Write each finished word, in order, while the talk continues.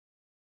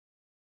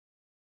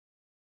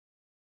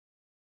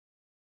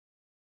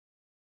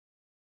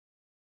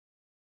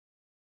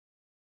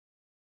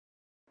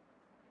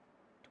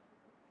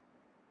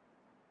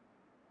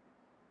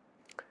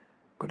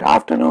good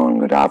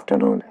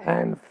afternoon,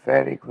 and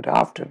very good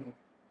afternoon.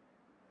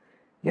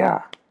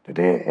 Yeah,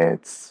 today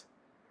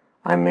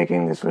I'm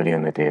making this video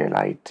in the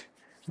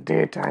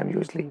daytime.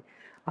 Usually,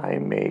 I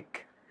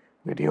make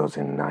videos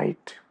in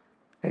night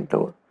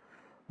indoor,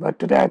 but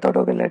today I thought,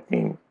 okay, let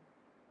me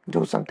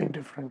do something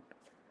different.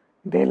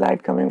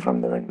 Daylight coming from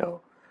the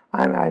window,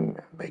 and I'm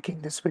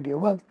making this video.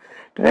 Well,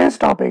 today's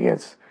topic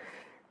is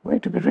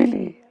going to be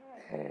really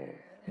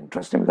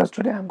interesting because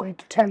today I'm going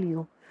to tell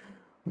you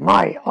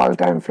my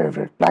all-time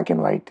favorite black and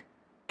white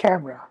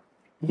camera.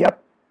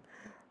 Yep,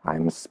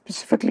 I'm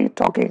specifically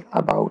talking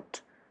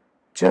about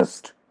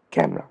just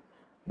camera.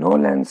 No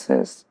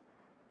lenses,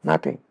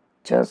 nothing,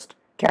 just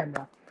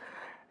camera.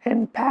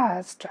 In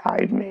past,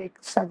 I'd make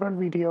several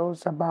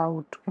videos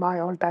about my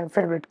all-time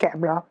favorite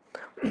camera,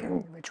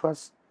 which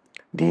was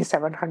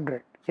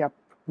D700. Yep,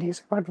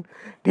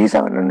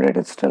 D700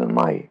 is still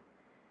my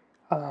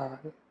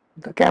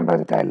the camera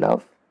that I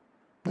love,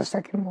 the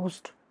second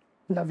most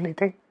lovely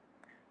thing.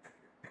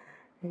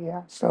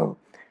 Yeah, so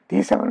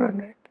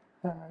D700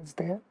 is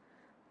there,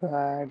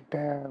 and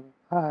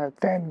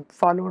then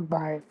followed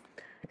by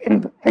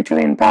in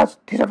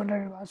past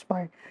D700 was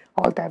my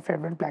all-time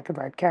favorite black and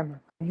white camera.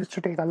 I used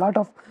to take a lot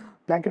of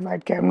black and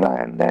white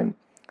camera, and then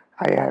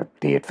I have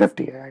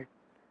D850.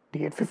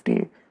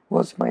 D850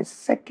 was my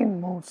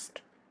second most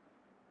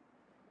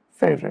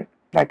favorite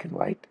black and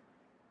white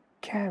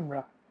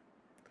camera.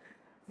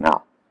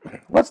 Now,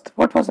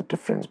 what was the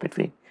difference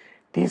between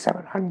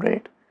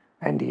D700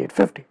 and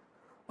D850?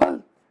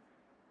 Well,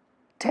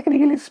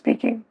 technically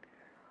speaking,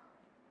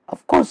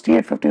 of course,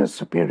 D850 is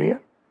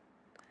superior,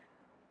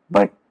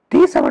 but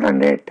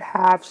D700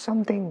 have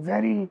something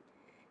very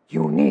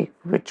unique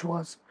which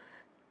was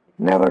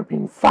never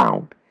been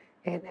found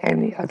in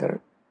any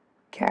other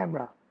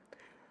camera.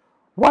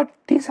 What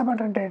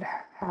D700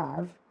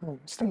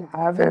 still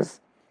have is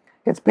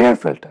its bare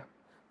filter.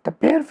 The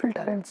bare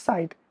filter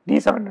inside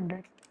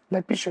D700,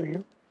 let me show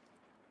you.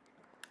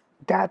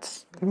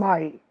 That's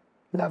my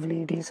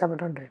lovely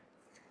D700.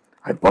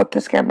 I bought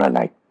this camera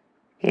like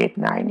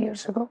 9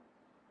 years ago.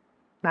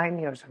 9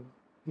 years ago,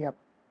 yep.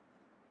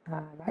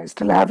 And I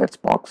still have its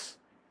box.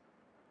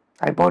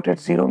 I bought it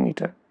 0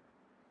 meter.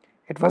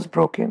 It was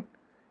broken.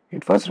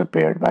 It was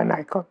repaired by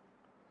Nikon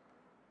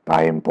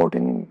by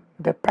importing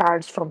the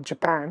pads from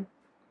Japan,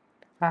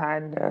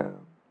 and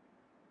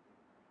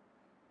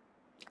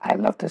I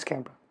love this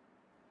camera.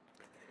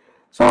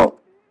 So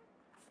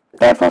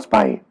that was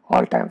my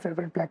all-time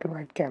favorite black and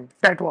white camera.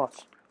 That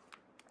was.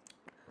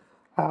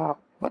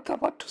 What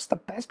was the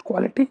best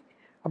quality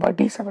about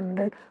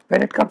D700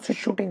 when it comes to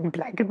shooting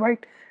black and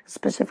white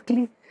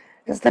specifically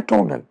is the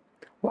tonal.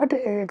 What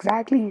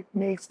exactly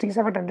makes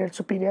D700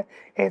 superior?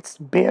 It's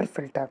bare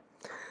filter.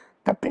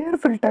 The bare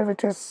filter,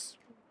 which is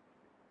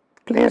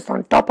placed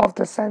on top of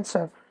the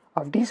sensor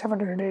of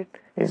D700,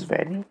 is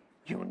very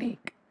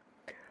unique,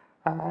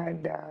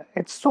 and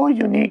it's so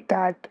unique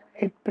that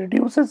it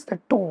produces the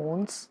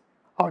tones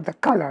or the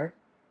color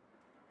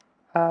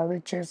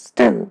which is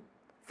still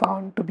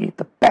found to be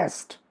the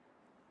best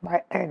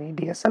by any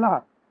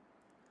DSLR.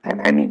 And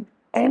I mean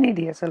any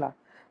DSLR.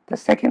 The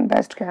second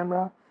best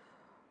camera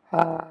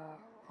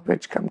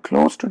which come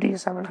close to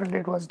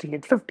D700 was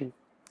D850.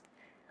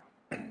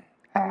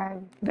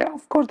 And there,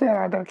 of course, there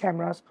are other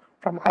cameras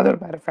from other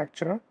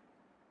manufacturer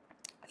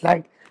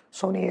like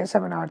Sony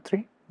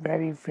A7R3,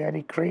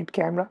 very great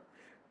camera,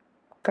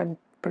 can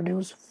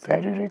produce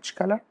very rich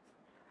color.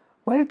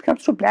 When it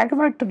comes to black and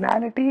white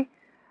tonality,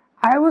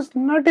 I was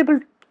not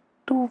able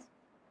to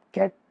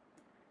get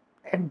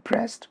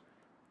impressed,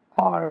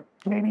 or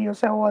maybe you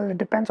say, well, it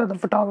depends on the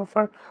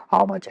photographer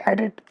how much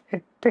edit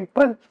it takes.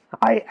 Well,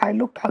 I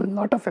looked a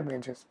lot of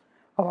images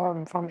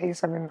from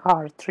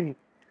A7R3.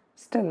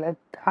 Still,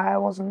 I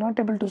was not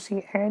able to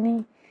see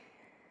any.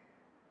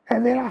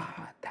 And there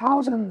are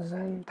thousands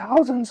and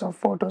thousands of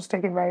photos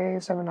taken by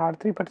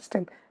A7R3, but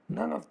still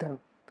none of them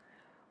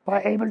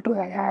were able to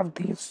have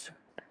these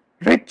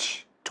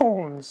rich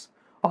tones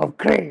of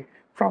gray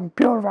from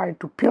pure white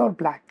to pure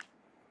black,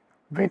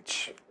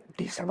 which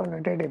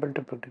D700 able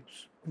to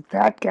produce.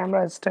 That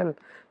camera is still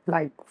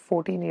like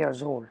 14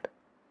 years old.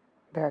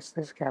 That's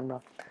this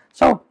camera.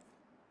 So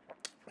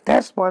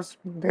this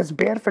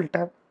bare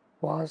filter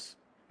was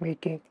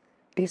making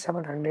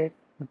D700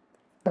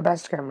 the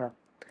best camera.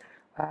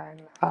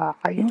 And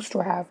I used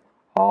to have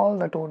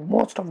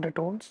most of the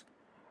tones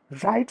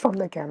right from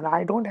the camera.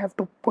 I don't have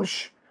to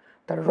push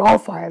the raw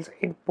files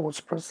in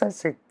post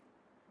processing.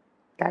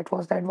 That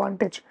was the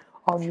advantage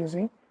of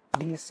using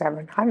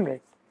D700.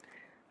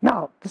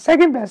 Now, the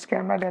second best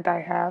camera that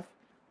I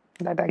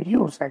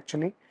use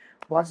actually,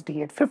 was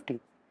D850.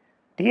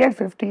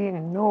 D850,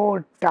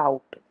 no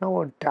doubt,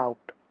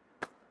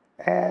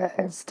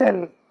 is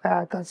still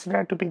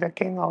considered to be the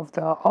king of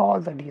all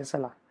the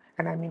DSLR,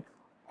 and I mean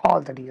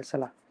all the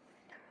DSLR.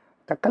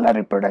 The color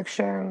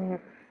reproduction,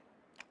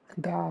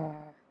 the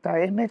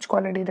the image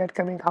quality that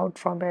coming out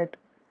from it,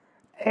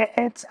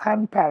 it's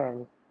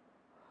unparalleled.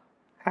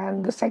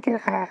 And the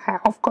second,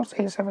 of course,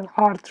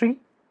 A7R3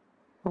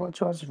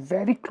 which was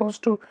very close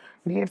to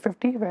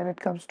D850 when it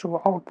comes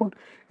to output,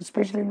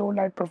 especially low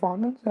light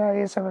performance.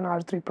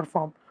 A7R3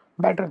 performed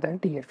better than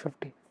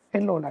D850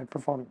 in low light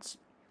performance.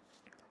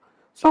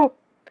 So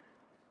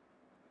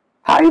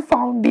I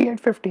found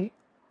D850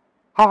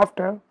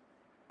 after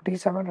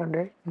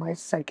D700 my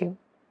second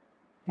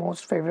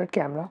most favorite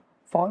camera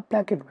for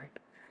black and white.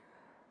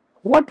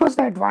 What was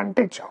the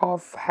advantage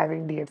of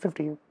having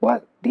D850?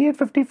 Well,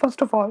 D850,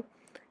 first of all,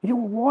 you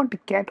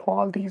won't get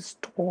all these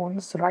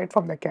tones right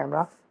from the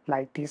camera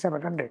like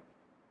D700.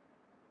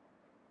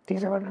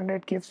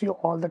 D700 gives you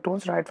all the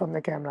tones right from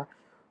the camera.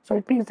 So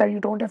it means that you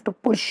don't have to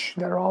push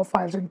the raw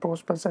files in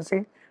post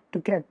processing to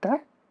get the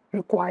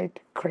required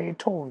gray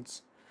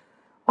tones.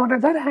 On the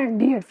other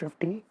hand,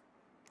 D850,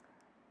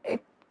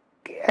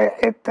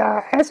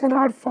 the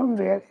SNR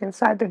firmware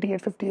inside the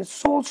D850 is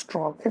so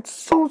strong. It's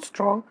so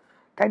strong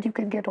that you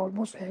can get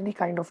almost any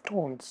kind of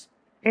tones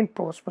in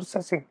post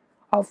processing.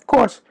 Of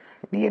course,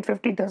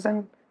 D850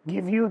 doesn't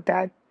give you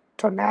that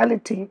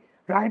tonality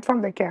right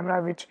from the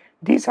camera which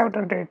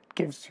D700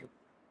 gives you.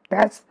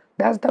 That's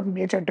the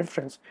major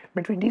difference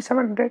between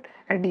D700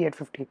 and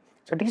D850.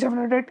 So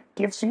D700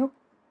 gives you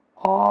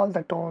all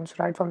the tones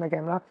right from the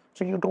camera,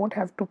 so you don't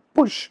have to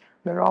push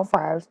the raw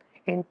files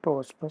in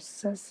post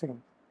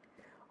processing.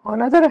 On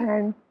the other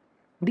hand,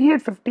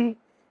 D850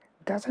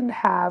 doesn't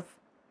have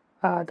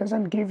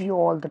doesn't give you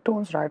all the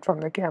tones right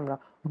from the camera,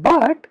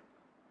 but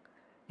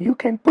you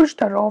can push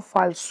the raw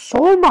file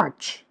so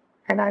much,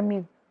 and I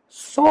mean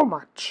so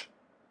much,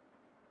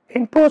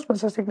 in post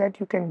processing that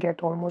you can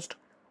get almost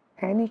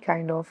any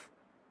kind of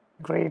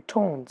gray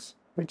tones,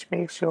 which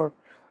makes your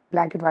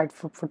black and white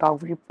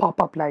photography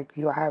pop up like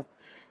you have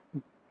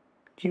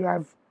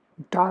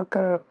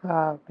darker,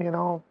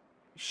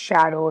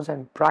 shadows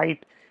and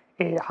bright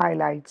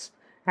highlights,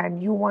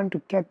 and you want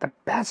to get the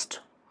best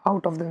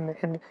out of them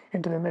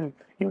into the middle.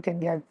 You can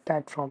get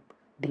that from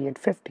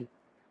D850.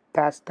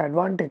 That's the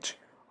advantage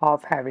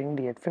of having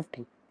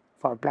D850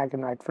 for black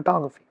and white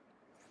photography.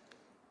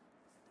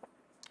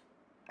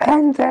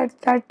 And that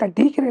the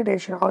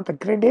degradation or the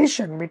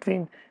gradation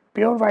between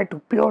pure white to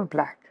pure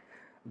black,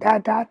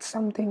 that's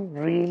something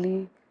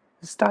really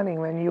stunning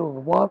when you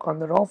work on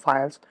the raw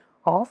files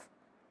of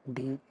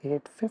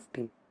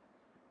D850.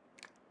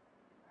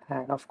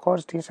 And of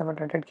course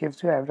D700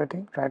 gives you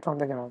everything right from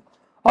the ground.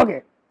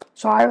 Okay,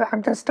 so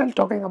I'm just still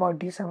talking about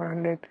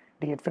D700,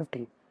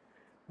 D850,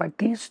 but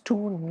these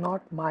two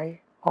not my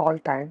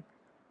all-time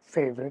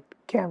favorite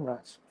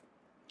cameras.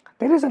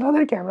 There is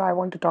another camera I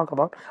want to talk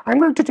about. I'm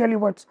going to tell you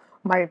what's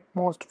my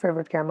most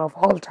favorite camera of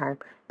all time,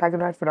 black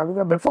and white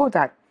photography. Before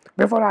that,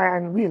 before I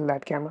unveil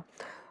that camera,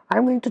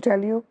 I'm going to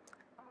tell you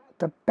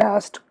the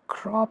best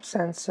crop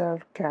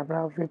sensor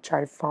camera which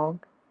I found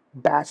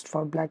best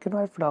for black and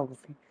white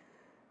photography.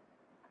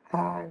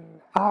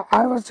 And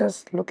I was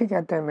just looking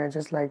at the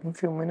images like a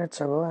few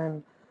minutes ago,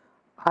 and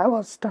I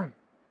was stunned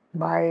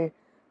by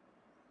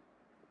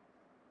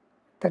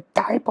the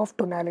type of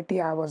tonality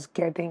I was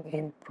getting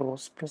in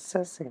post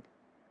processing.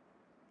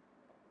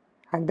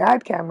 And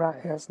that camera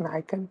is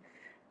Nikon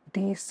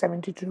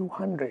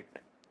D7200.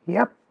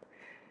 Yep,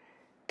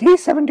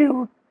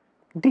 D72,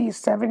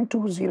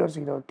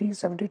 D7200,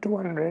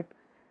 D7200,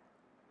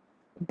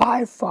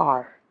 by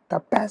far the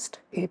best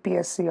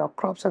APS-C or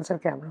crop sensor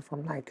camera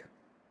from Nikon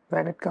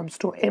when it comes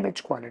to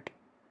image quality.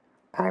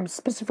 I'm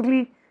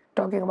specifically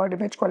talking about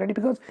image quality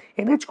because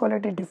image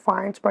quality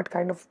defines what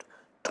kind of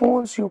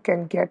tones you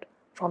can get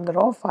from the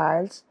raw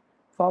files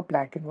for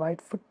black and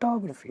white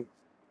photography.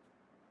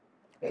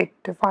 It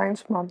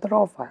defines from the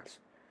raw files.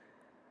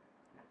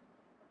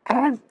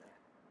 And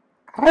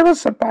I was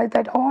surprised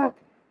that all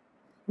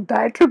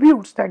the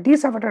attributes that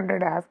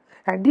D700 have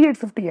and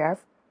D850 have,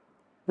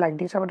 like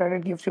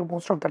D700 gives you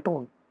most of the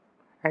tone,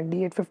 and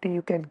D850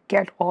 you can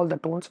get all the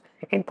tones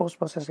in post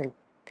processing.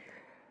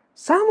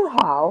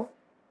 Somehow,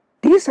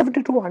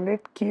 D7200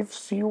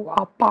 gives you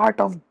a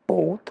part of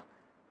both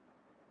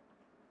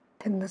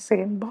in the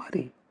same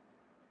body.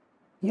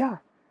 Yeah,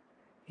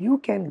 you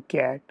can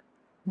get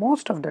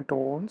most of the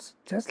tones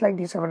just like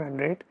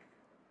D700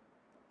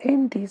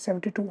 in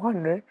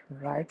D7200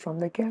 right from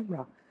the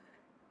camera.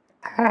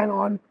 And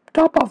on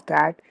top of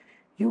that,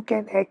 you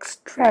can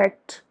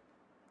extract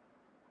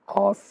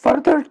or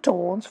further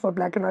tones for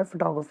black and white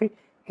photography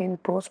in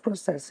post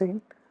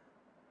processing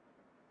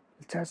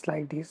just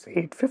like this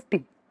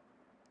 850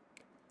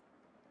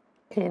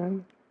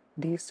 in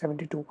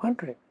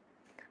D7200.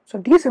 So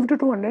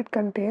D7200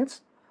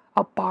 contains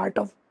a part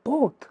of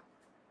both,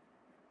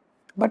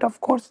 but of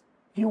course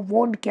you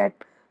won't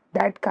get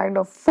that kind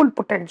of full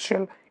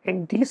potential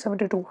in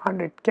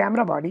D7200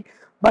 camera body,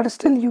 but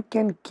still you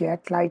can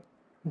get like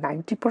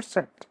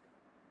 90%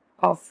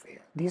 of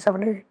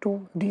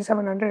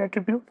D700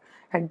 attribute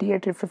and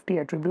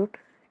D850 attribute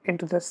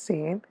into the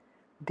same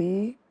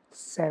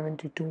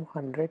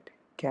D7200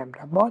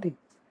 camera body,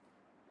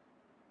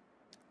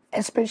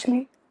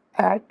 especially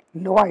at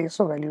low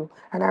ISO value,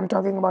 and I'm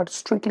talking about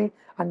strictly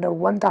under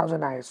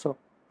 1000 ISO.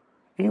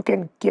 You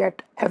can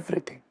get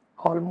everything,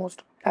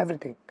 almost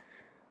everything.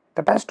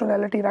 the best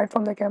tonality right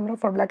from the camera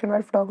for black and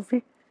white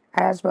photography,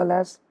 as well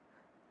as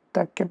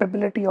the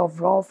capability of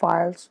raw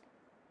files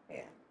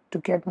to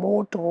get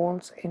more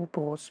tones in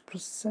post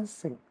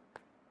processing.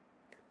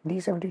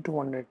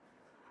 D7200.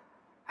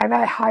 And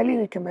I highly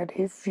recommend,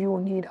 if you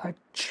need a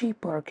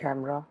cheaper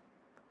camera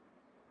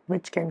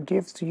which can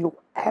give you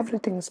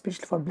everything,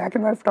 especially for black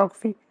and white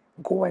photography,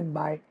 go and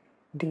buy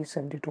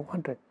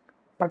D7200.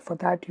 But for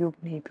that you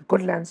need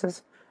good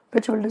lenses,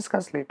 which we'll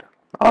discuss later.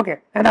 Okay,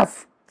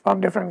 enough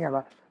from different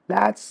camera.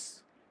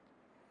 Let's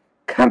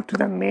come to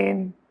the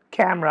main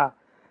camera,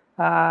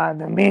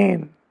 the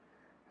main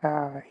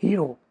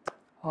hero.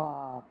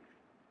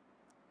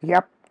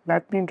 Yep,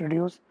 let me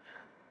introduce.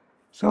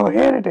 So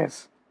here it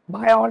is,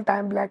 my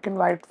all-time black and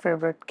white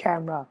favorite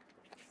camera.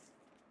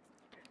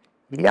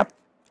 Yep,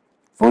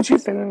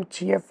 Fujifilm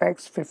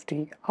GFX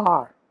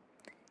 50R.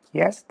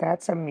 Yes,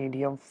 that's a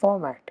medium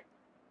format.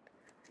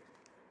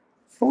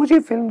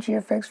 Fujifilm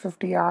GFX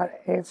 50R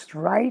is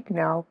right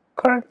now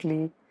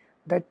currently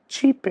the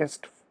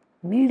cheapest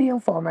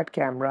medium format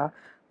camera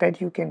that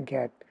you can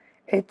get.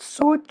 It's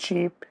so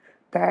cheap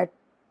that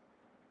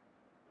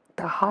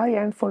the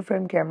high-end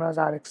full-frame cameras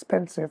are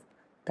expensive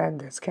than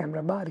this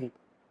camera body.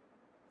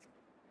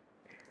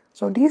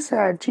 So these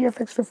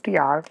GFX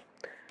 50R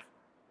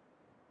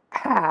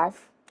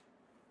have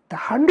the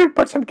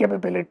 100%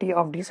 capability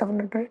of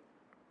D700,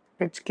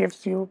 which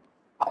gives you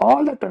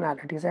all the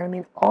tonalities, I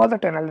mean all the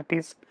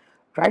tonalities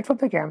right from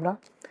the camera,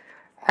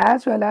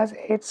 as well as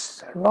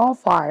its raw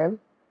file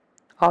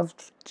of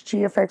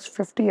GFX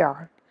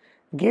 50R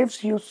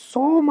gives you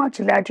so much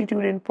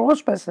latitude in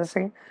post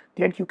processing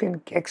that you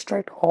can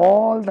extract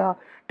all the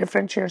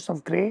different shades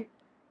of gray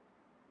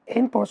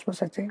in post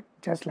processing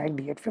just like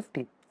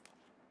D850.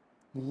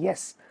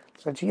 Yes,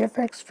 so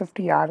GFX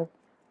 50R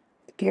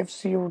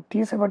gives you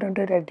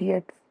D700 and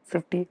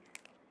D850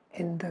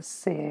 in the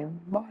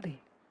same body.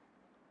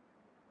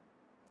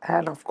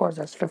 And of course,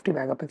 that's 50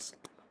 megapixels.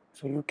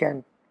 So you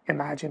can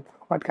imagine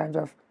what kinds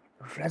of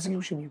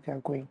resolution you are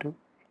going to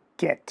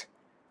get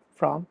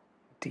from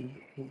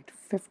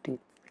D850.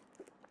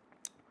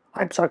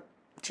 I'm sorry,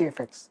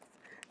 GFX.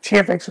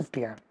 GFX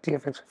 50R.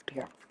 GFX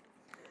 50R.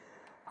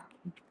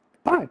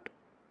 But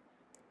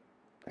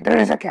there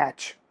is a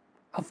catch.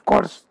 Of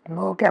course,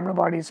 no camera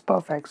body is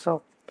perfect.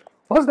 So,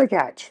 what's the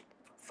catch?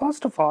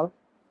 First of all,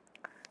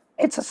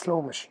 it's a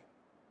slow machine.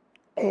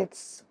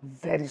 It's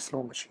very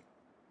slow machine.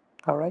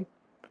 All right.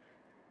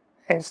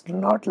 It's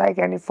not like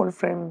any full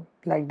frame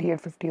like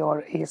D850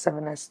 or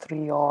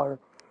A7S3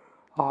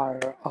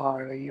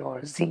 or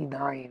your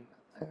Z9.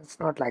 It's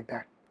not like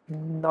that.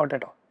 Not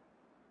at all.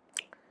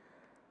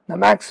 The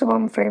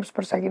maximum frames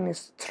per second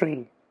is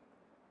 3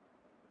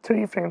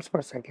 frames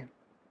per second.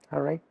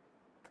 All right.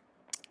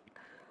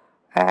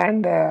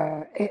 And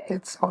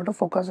its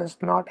autofocus is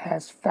not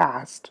as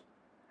fast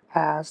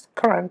as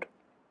current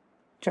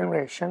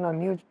generation or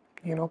new,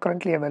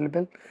 currently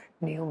available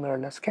new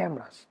mirrorless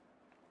cameras.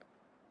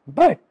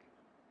 But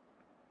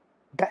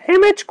the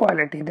image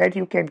quality that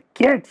you can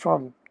get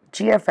from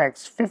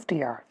GFX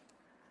 50R,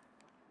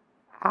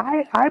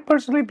 I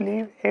personally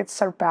believe it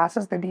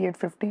surpasses the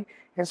D850.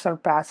 It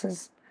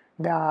surpasses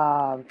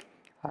the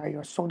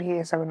your Sony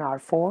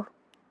A7R4.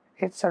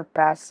 It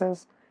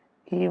surpasses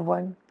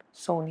even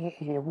Sony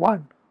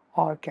A1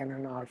 or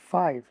Canon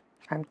R5.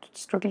 I'm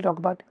strictly talking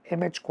about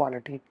image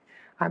quality.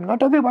 I'm not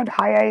talking about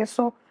high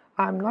ISO.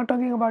 I'm not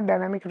talking about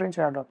dynamic range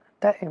at all.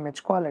 The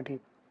image quality.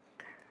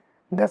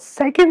 The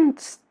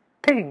second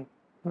thing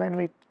when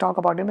we talk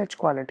about image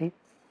quality,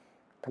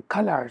 the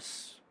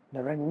colors,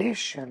 the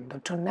rendition, the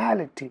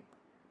tonality.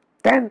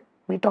 Then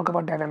we talk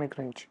about dynamic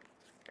range.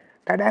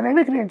 The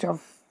dynamic range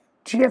of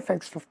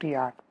GFX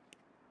 50R.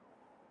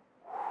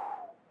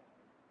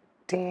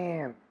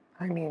 Damn.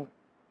 I mean,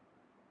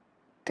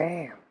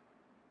 damn.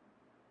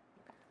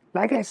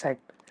 Like I said,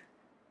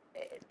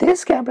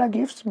 this camera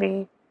gives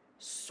me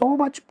so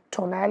much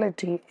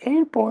tonality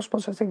in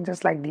post-processing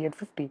just like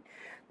D850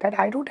 that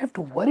I don't have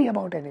to worry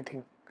about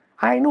anything.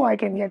 I know I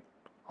can get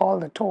all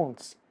the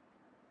tones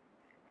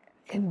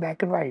in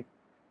black and white.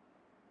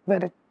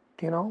 When it,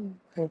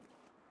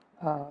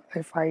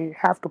 if I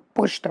have to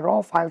push the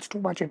raw files too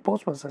much in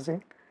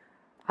post-processing,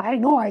 I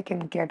know I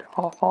can get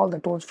all the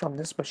tones from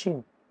this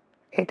machine.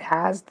 It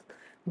has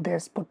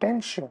this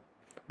potential,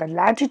 the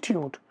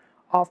latitude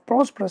of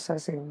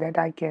post-processing that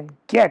I can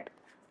get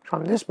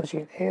from this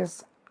machine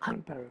is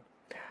unparalleled.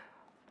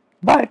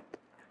 But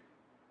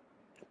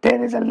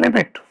there is a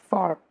limit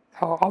for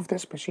of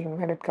this machine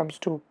when it comes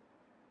to,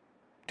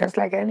 just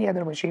like any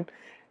other machine,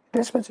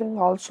 this machine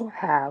also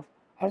have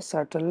a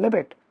certain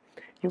limit.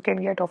 You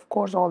can get, of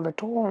course, all the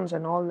tones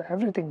and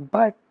everything,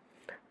 but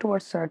to a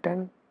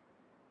certain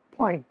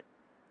point.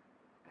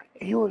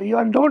 You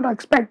don't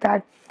expect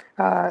that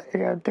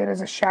there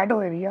is a shadow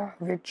area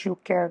which you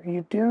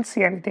didn't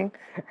see anything,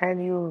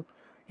 and you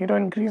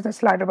don't increase the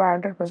slider by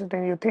 100%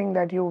 and you think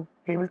that you'll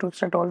be able to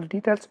extract all the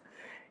details.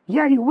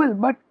 Yeah, you will,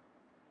 but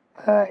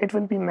it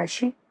will be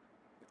meshy.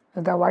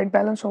 The white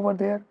balance over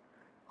there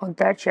on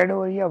that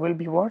shadow area will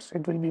be worse.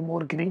 It will be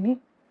more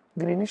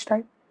greenish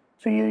type.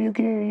 So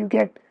you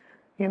get,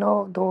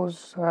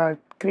 those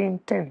green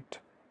tint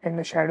in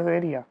the shadow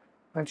area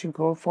once you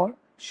go for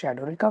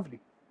shadow recovery,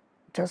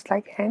 just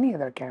like any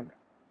other camera.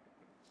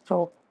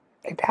 So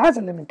it has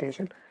a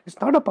limitation. It's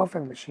not a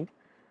perfect machine.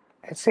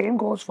 Same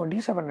goes for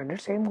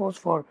D700, same goes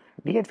for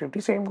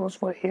D850, same goes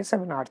for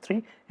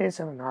A7R3,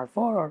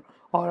 A7R4,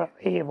 or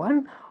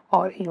A1,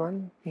 or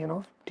even,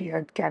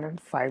 Canon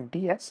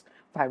 5DS,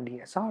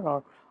 5DSR,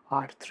 or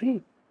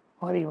R3,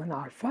 or even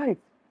R5,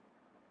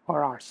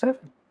 or R7.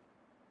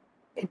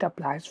 It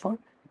applies for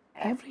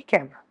every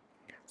camera.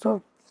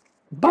 So,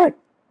 but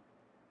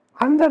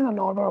under the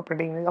normal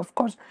operating, of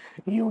course,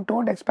 you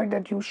don't expect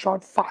that you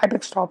shot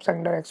 5 stops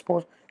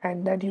underexposed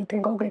and that you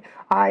think, okay,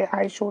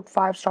 I shot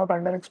 5 stops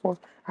underexposed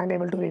and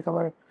able to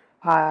recover,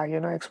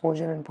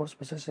 exposure in post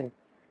processing.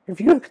 If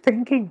you're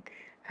thinking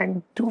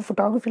and do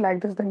photography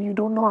like this, then you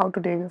don't know how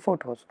to take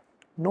photos.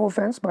 No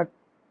offense, but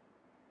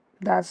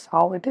that's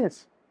how it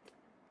is.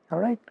 All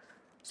right.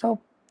 So,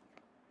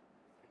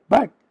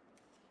 but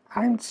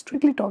I'm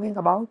strictly talking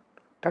about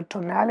the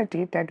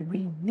tonality that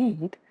we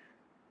need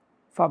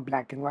for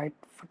black and white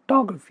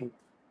photography.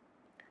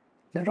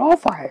 The raw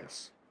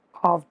files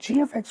of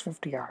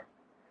GFX50R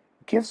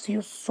gives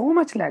you so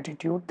much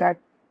latitude that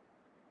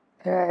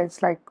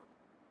it's like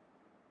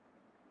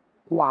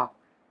wow,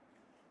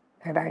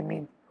 and I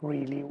mean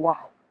really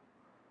wow.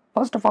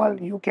 First of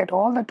all, you get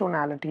all the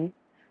tonality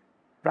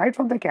right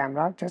from the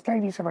camera, just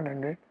like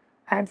D700,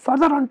 and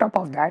further on top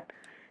of that,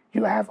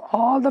 you have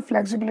all the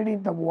flexibility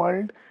in the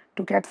world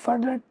to get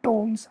further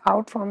tones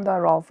out from the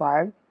raw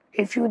file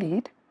if you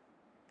need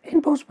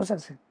in post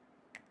processing.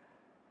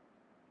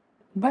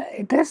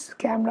 But this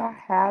camera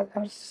has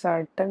a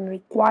certain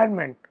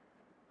requirement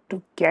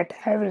to get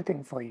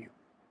everything for you.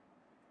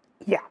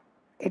 Yeah,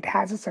 it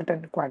has a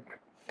certain requirement.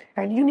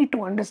 And you need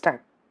to understand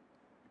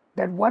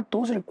that what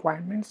those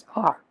requirements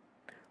are.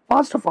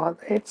 First of all,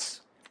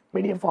 it's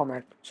medium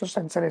format, so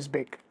sensor is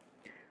big.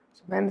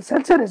 So when the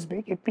sensor is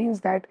big, it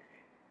means that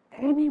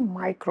any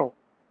micro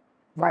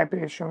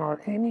vibration or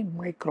any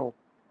micro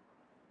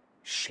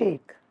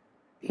shake,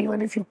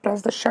 even if you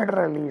press the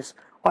shutter release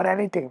or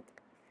anything,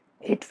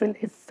 it will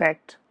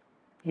affect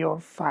your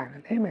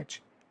final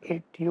image.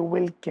 You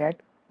will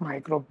get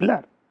micro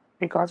blur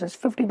because it's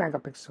 50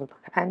 megapixel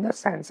and the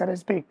sensor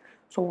is big.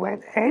 So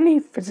when any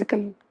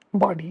physical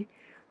body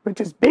which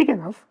is big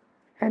enough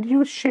and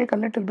you shake a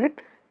little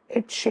bit,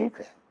 it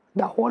shakes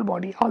the whole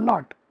body a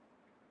lot.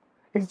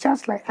 It's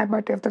just like,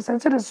 but if the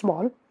sensor is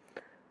small,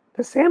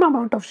 the same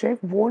amount of shake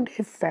won't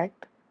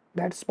affect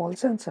that small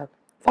sensor.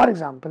 For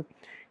example,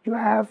 you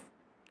have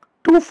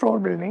 2 floor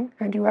building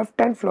and you have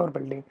 10 floor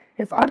building.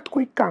 If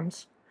earthquake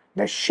comes,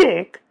 the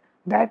shake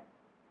that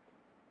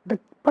the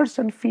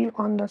person feel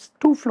on the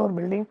 2 floor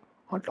building,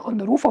 on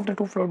the roof of the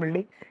 2 floor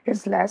building,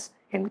 is less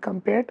in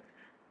compared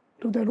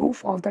to the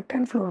roof of the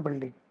 10 floor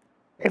building.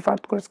 If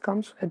earthquake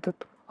comes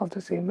of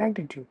the same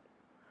magnitude,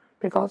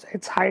 because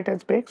its height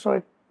is big,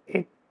 so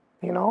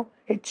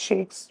it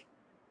shakes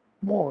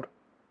more.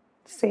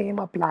 Same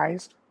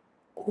applies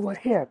over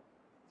here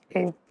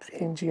in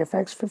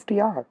GFX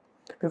 50R,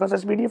 because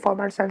this video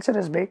format sensor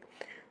is big,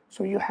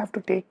 so you have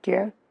to take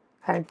care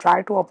and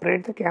try to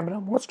operate the camera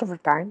most of the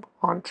time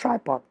on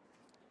tripod.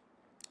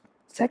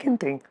 Second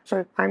thing,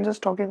 so I'm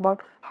just talking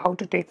about how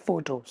to take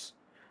photos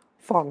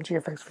from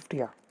GFX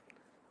 50R,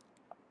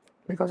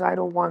 because I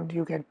don't want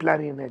you get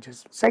blurry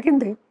images. Second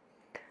thing,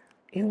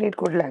 you need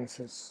good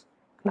lenses.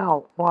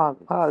 Now, well,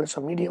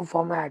 so medium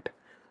format,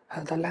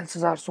 the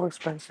lenses are so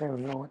expensive.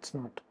 No, it's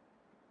not.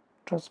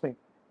 Trust me.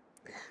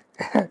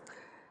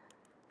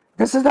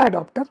 This is the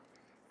adapter.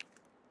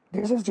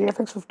 This is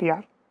GFX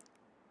 50R.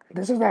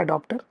 This is the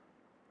adapter,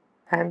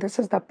 and this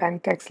is the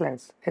Pentax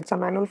lens. It's a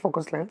manual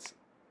focus lens.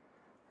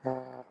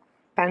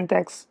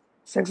 Pentax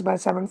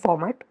 6x7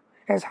 format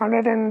is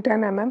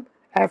 110 mm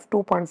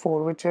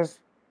f2.4, which is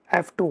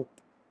f2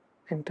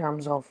 in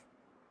terms of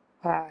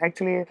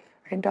actually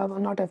in terms of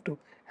not f2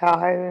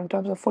 in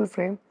terms of full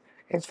frame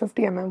it's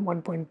 50 mm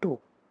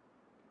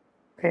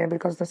 1.2,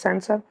 because the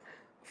sensor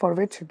for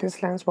which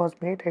this lens was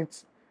made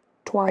it's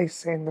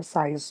twice in the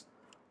size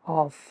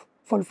of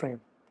full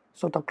frame,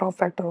 so the crop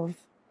factor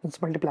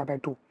is multiplied by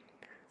 2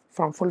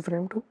 from full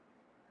frame to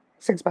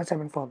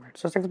 6x7 format.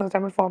 So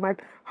 6x7 format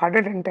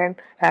 110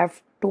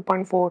 f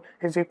 2.4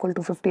 is equal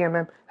to 50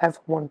 mm f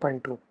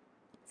 1.2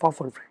 for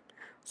full frame.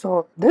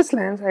 So this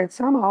lens it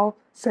somehow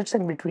sits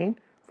in between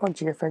for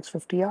GFX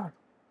 50R,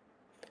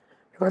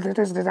 because it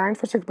is designed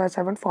for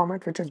 6x7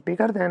 format, which is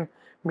bigger than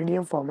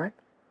medium format.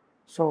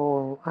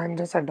 So I'm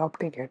just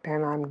adopting it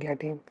and I'm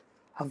getting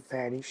a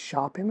very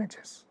sharp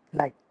images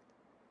like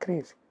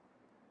crazy.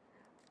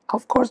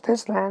 Of course,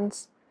 this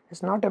lens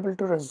is not able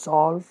to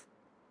resolve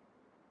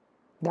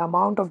the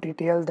amount of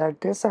detail that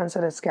this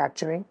sensor is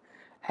capturing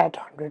at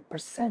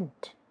 100%.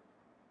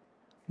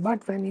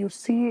 But when you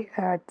see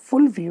at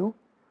full view,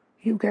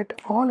 you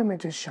get all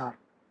images sharp,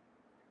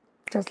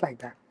 just like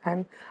that.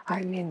 And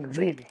I mean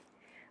really,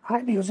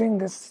 I'm using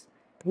this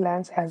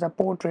lens as a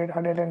portrait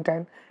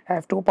 110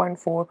 f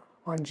 2.4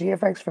 on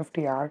GFX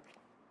 50R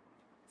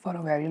for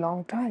a very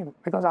long time,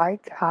 because I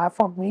have,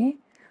 for me,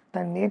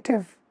 the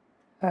native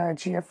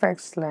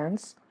GFX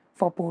lens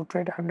for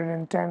portrait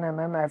 110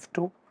 mm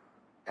f2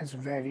 is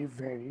very,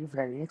 very,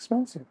 very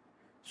expensive.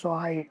 So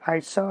I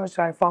searched,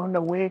 I found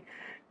a way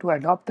to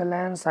adopt the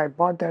lens. I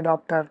bought the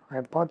adapter,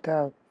 I bought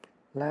the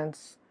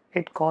lens.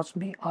 It cost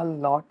me a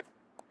lot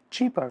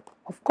cheaper.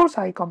 Of course,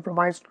 I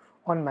compromised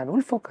on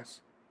manual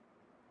focus.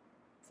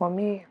 For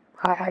me,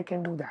 I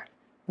can do that,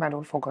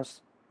 manual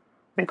focus,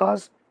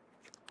 because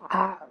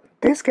uh,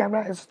 this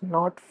camera is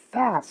not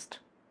fast.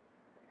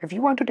 If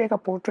you want to take a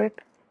portrait,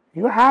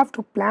 you have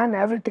to plan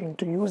everything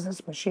to use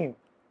this machine.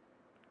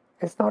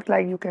 It's not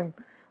like you can,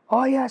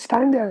 oh yeah,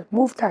 stand there,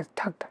 move that,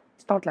 tuck, tuck.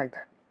 It's not like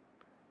that.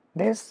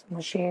 This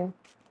machine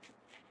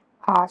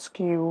asks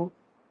you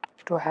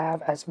to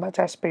have as much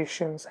as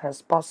patience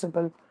as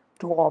possible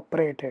to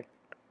operate it.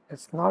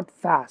 It's not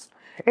fast.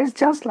 It's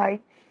just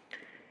like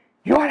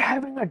you are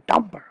having a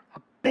dumper,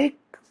 a big,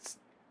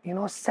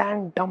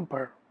 sand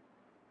dumper,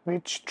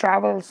 which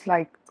travels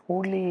like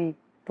only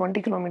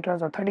 20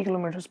 kilometers or 30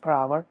 kilometers per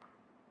hour.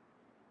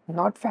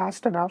 Not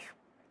fast enough.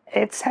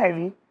 It's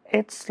heavy,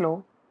 it's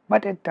slow,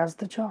 but it does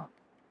the job.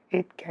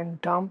 It can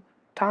dump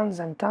tons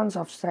and tons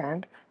of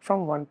sand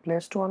from one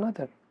place to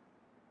another.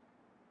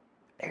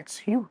 It's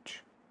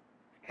huge.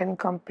 And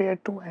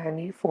compared to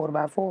any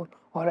 4x4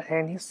 or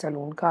any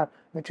saloon car,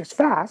 which is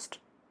fast,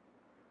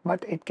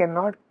 but it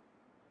cannot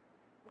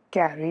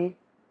carry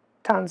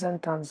tons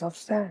and tons of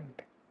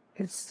sand.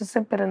 It's a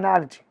simple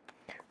analogy.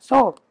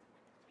 So,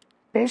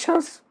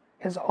 patience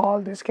is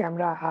all this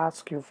camera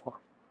asks you for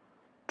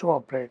to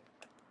operate.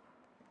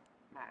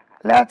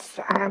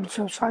 I'm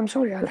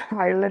sorry,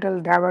 I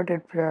little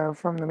diverted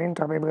from the main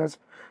topic, because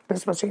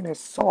this machine is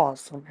so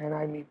awesome, and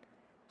I mean,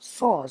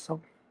 so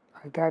awesome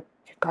that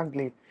you can't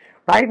believe.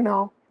 Right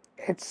now,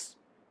 it's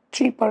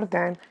cheaper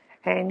than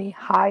any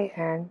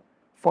high-end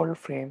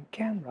full-frame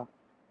camera.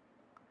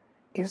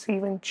 It's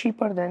even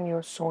cheaper than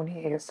your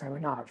Sony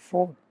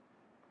A7R4.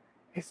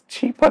 It's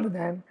cheaper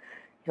than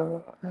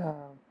your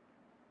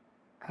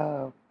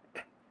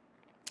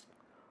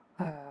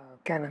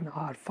Canon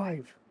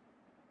R5.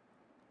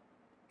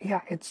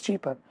 Yeah, it's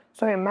cheaper.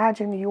 So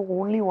imagine you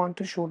only want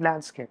to shoot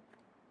landscape,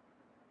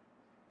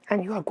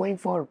 and you are going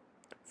for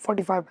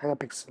 45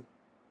 megapixel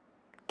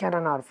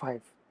Canon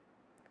R5,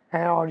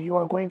 or you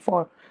are going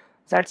for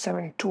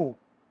Z7 II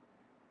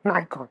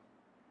Nikon,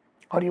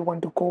 or you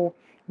want to go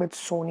with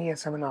Sony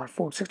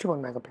A7R4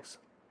 61 megapixel,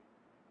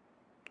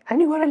 and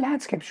you are a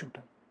landscape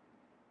shooter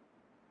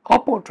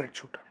or portrait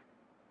shooter.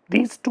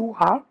 These two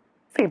are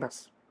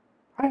famous.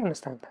 I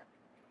understand that.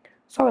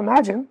 So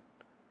imagine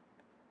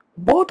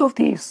both of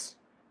these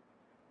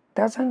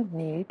doesn't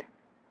need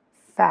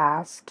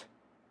fast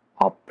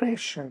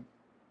operation.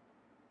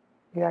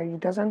 Yeah, it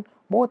doesn't,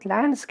 both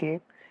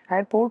landscape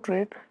and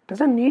portrait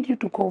doesn't need you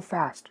to go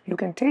fast. You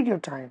can take your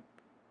time.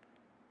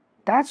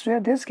 That's where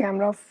this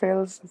camera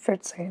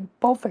fits in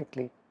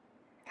perfectly.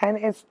 And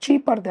it's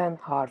cheaper than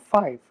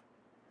R5,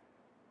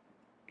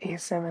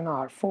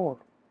 A7R4, or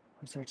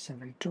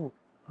Z7 II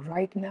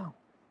right now.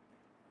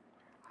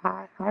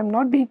 I'm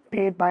not being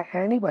paid by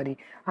anybody.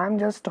 I'm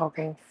just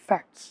talking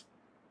facts.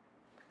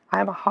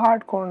 I'm a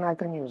hardcore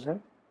Nikon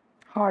user.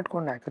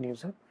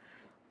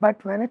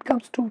 But when it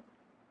comes to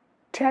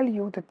tell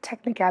you the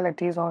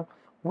technicalities or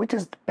which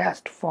is the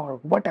best for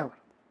whatever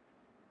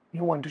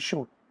you want to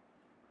shoot,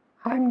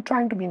 I'm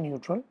trying to be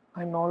neutral.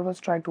 I'm always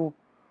trying to.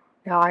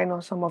 Yeah, I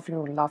know some of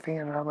you laughing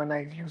and when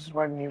I use the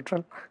word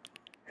neutral.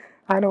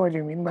 I know what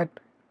you mean, but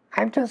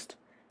I'm just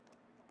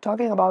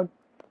talking about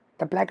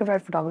the black and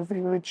white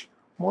photography, which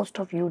most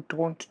of you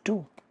don't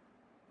do.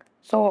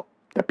 So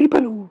the people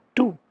who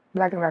do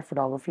black and white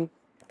photography,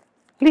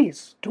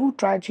 please do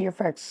try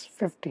GFX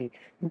 50.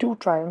 Do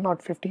try,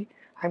 not 50,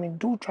 I mean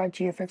do try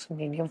GFX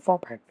medium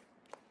format,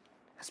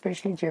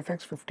 especially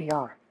GFX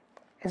 50R.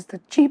 It's the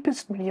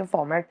cheapest medium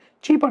format,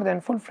 cheaper than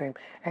full frame,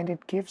 and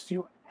it gives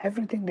you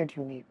everything that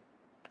you need.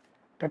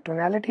 The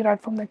tonality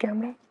right from the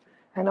camera,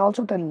 and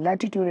also the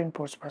latitude in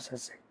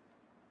post-processing.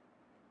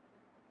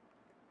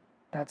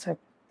 That's it.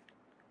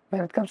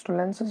 When it comes to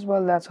lenses,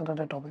 well, that's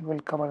another topic we'll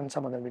cover in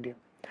some other video.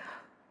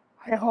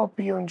 I hope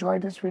you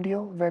enjoyed this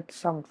video with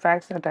some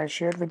facts that I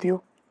shared with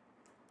you,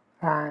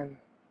 and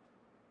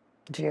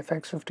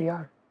GFX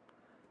 50R,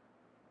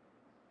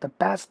 the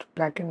best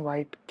black and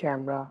white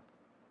camera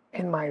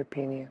in my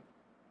opinion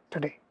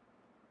today,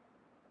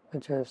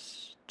 which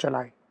is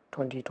July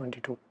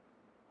 2022.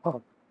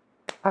 Well,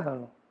 I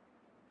don't know.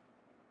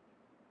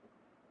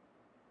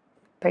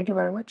 Thank you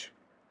very much,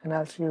 and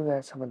I'll see you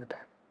guys some other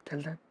time.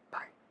 Till then.